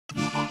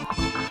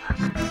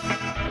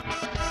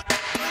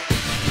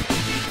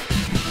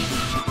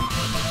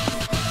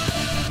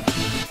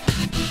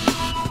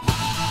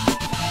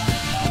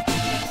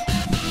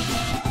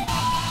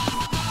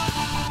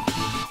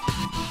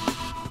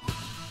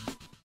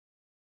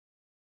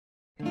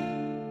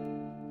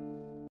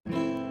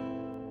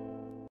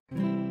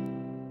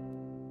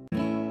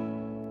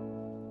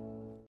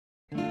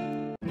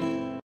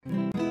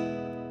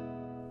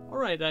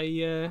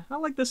Alright, I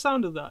like the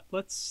sound of that.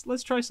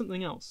 Let's try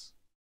something else.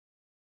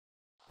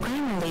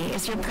 Grammarly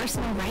is your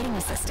personal writing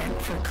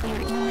assistant for clear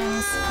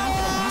emails,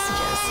 confident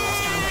messages,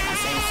 stronger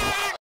essays.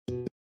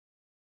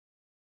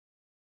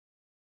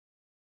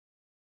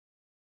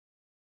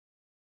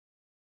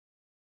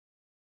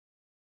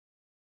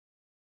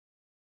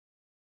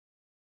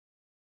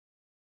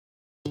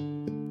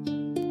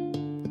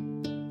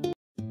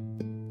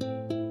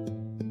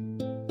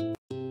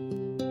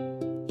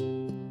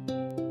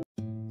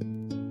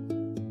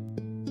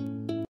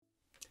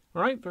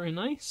 Alright, very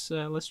nice.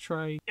 Let's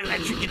try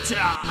electric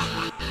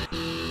guitar.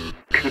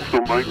 Kids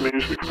don't make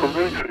music for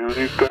anything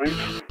these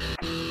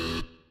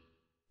days.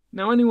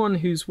 Now, anyone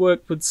who's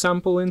worked with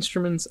sample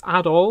instruments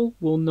at all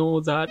will know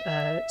that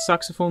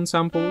saxophone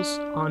samples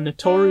are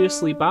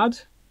notoriously bad.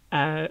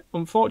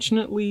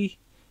 Unfortunately,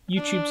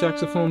 YouTube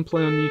saxophone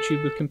play on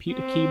YouTube with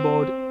computer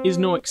keyboard is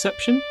no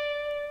exception,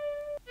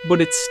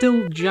 but it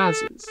still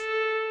jazzes.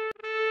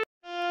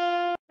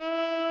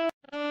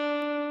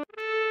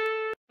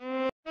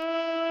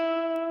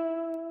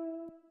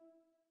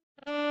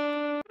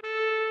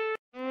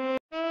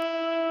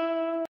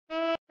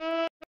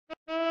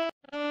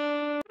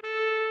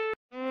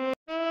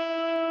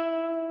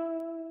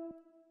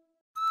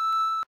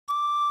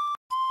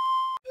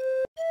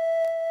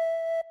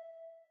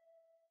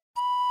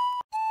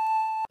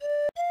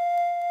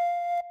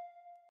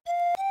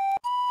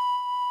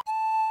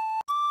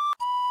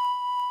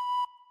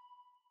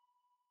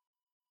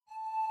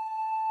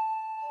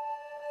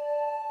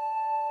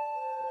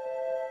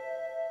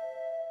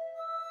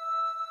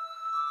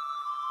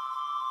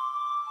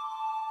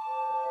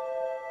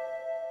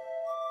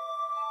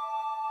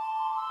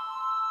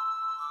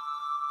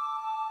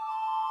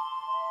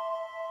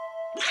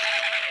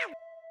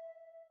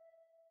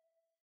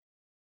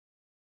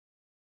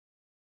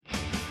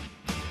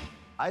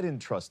 I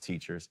didn't trust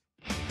teachers.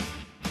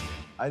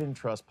 I didn't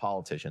trust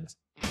politicians.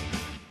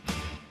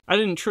 I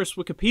didn't trust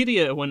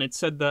Wikipedia when it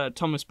said that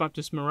Thomas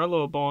Baptist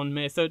Morello, born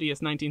May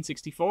 30th,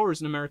 1964,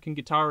 is an American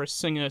guitarist,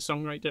 singer,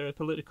 songwriter,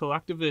 political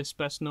activist,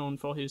 best known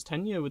for his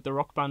tenure with the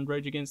rock band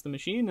Rage Against the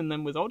Machine and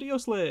then with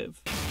Audioslave.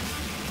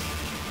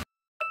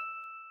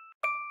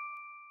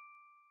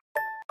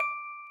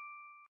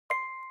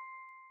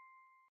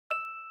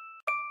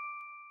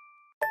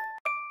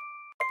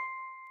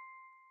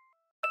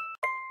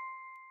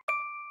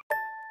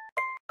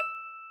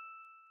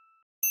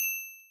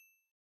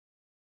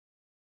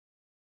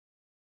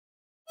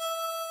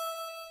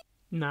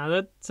 Nah,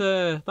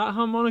 that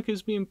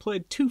harmonica's being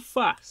played too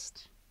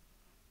fast.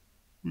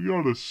 We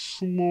gotta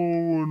slow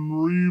and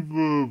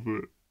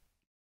reverb it.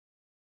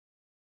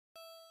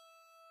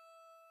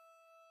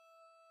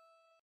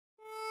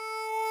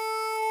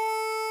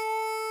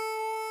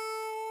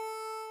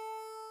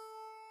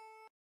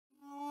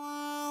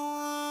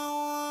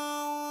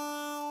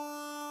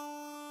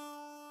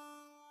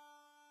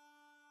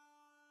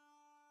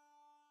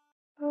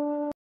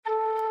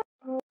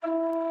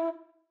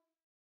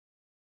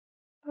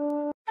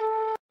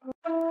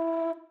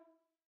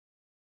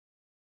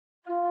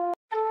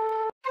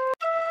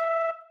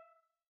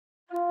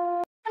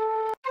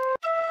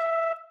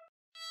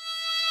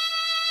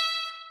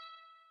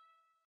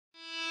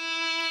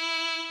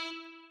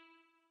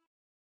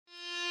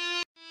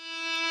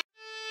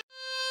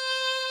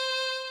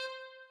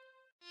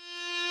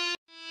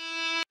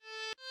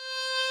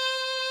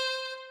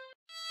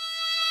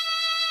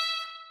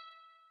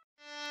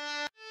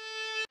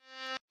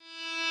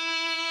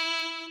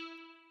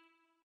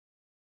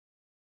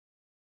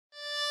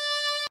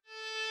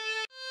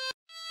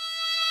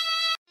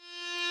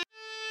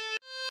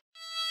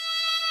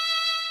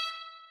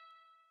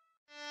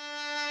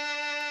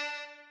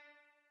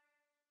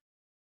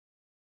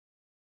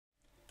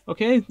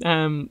 Okay,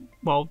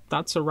 well,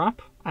 that's a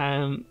wrap.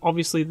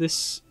 Obviously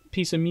this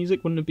piece of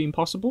music wouldn't have been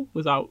possible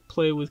without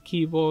Play With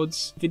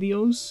Keyboard's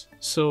videos,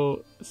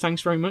 so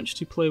thanks very much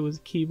to Play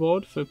With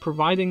Keyboard for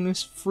providing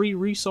this free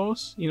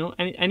resource. You know,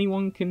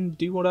 anyone can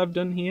do what I've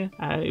done here.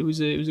 It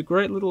was a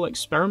great little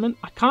experiment.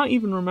 I can't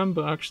even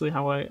remember actually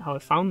how I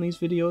found these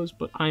videos,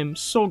 but I am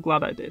so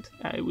glad I did.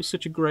 It was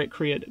such a great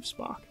creative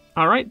spark.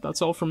 Alright,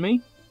 that's all from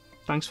me.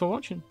 Thanks for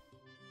watching.